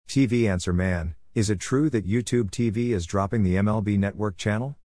TV Answer Man, is it true that YouTube TV is dropping the MLB Network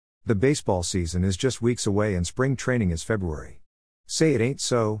channel? The baseball season is just weeks away and spring training is February. Say it ain't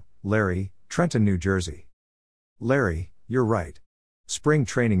so, Larry, Trenton, New Jersey. Larry, you're right. Spring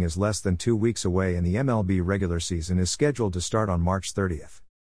training is less than 2 weeks away and the MLB regular season is scheduled to start on March 30th.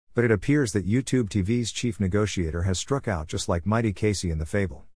 But it appears that YouTube TV's chief negotiator has struck out just like Mighty Casey in the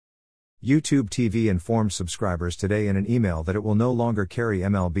fable. YouTube TV informed subscribers today in an email that it will no longer carry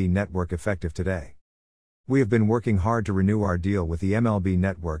MLB Network effective today. We have been working hard to renew our deal with the MLB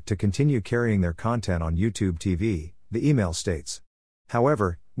Network to continue carrying their content on YouTube TV, the email states.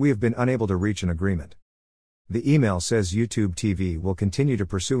 However, we have been unable to reach an agreement. The email says YouTube TV will continue to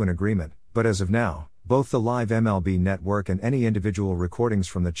pursue an agreement, but as of now, both the live MLB Network and any individual recordings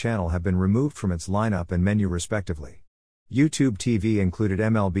from the channel have been removed from its lineup and menu respectively. YouTube TV included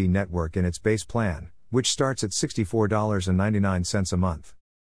MLB Network in its base plan, which starts at $64.99 a month.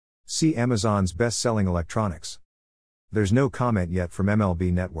 See Amazon's best-selling electronics. There's no comment yet from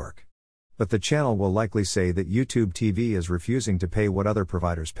MLB Network. But the channel will likely say that YouTube TV is refusing to pay what other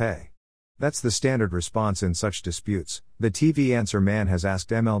providers pay. That's the standard response in such disputes. The TV Answer Man has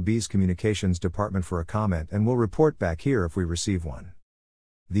asked MLB's communications department for a comment and will report back here if we receive one.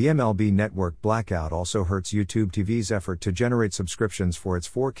 The MLB Network blackout also hurts YouTube TV's effort to generate subscriptions for its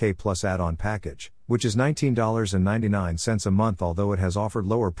 4K Plus add-on package, which is $19.99 a month, although it has offered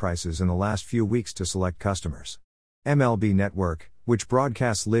lower prices in the last few weeks to select customers. MLB Network, which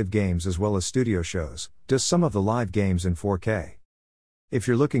broadcasts live games as well as studio shows, does some of the live games in 4K. If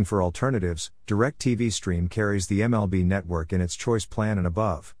you're looking for alternatives, DirecTV Stream carries the MLB Network in its choice plan and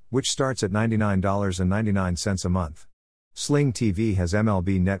above, which starts at $99.99 a month. Sling TV has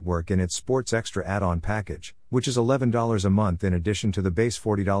MLB Network in its Sports Extra add-on package, which is $11 a month in addition to the base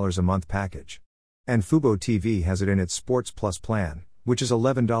 $40 a month package. And Fubo TV has it in its Sports Plus plan, which is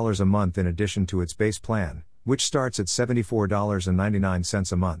 $11 a month in addition to its base plan, which starts at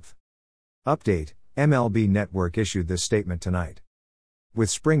 $74.99 a month. Update: MLB Network issued this statement tonight. With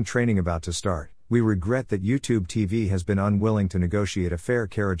spring training about to start, we regret that YouTube TV has been unwilling to negotiate a fair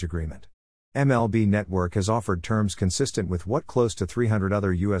carriage agreement. MLB Network has offered terms consistent with what close to 300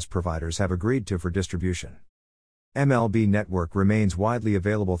 other U.S. providers have agreed to for distribution. MLB Network remains widely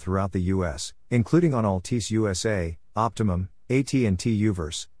available throughout the U.S., including on Altice USA, Optimum, AT&T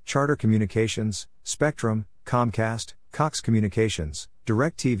Uverse, Charter Communications, Spectrum, Comcast, Cox Communications,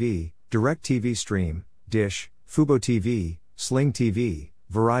 DirecTV, DirecTV Stream, Dish, Fubo TV, Sling TV,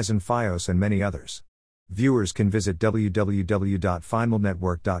 Verizon Fios and many others. Viewers can visit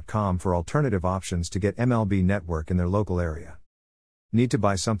www.finalnetwork.com for alternative options to get MLB Network in their local area. Need to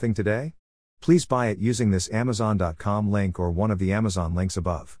buy something today? Please buy it using this Amazon.com link or one of the Amazon links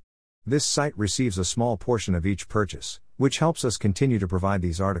above. This site receives a small portion of each purchase, which helps us continue to provide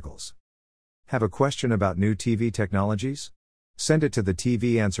these articles. Have a question about new TV technologies? Send it to the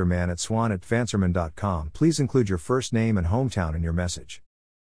TV Answer Man at swan@vanserman.com. Please include your first name and hometown in your message.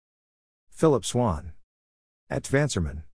 Philip Swan @Vanserman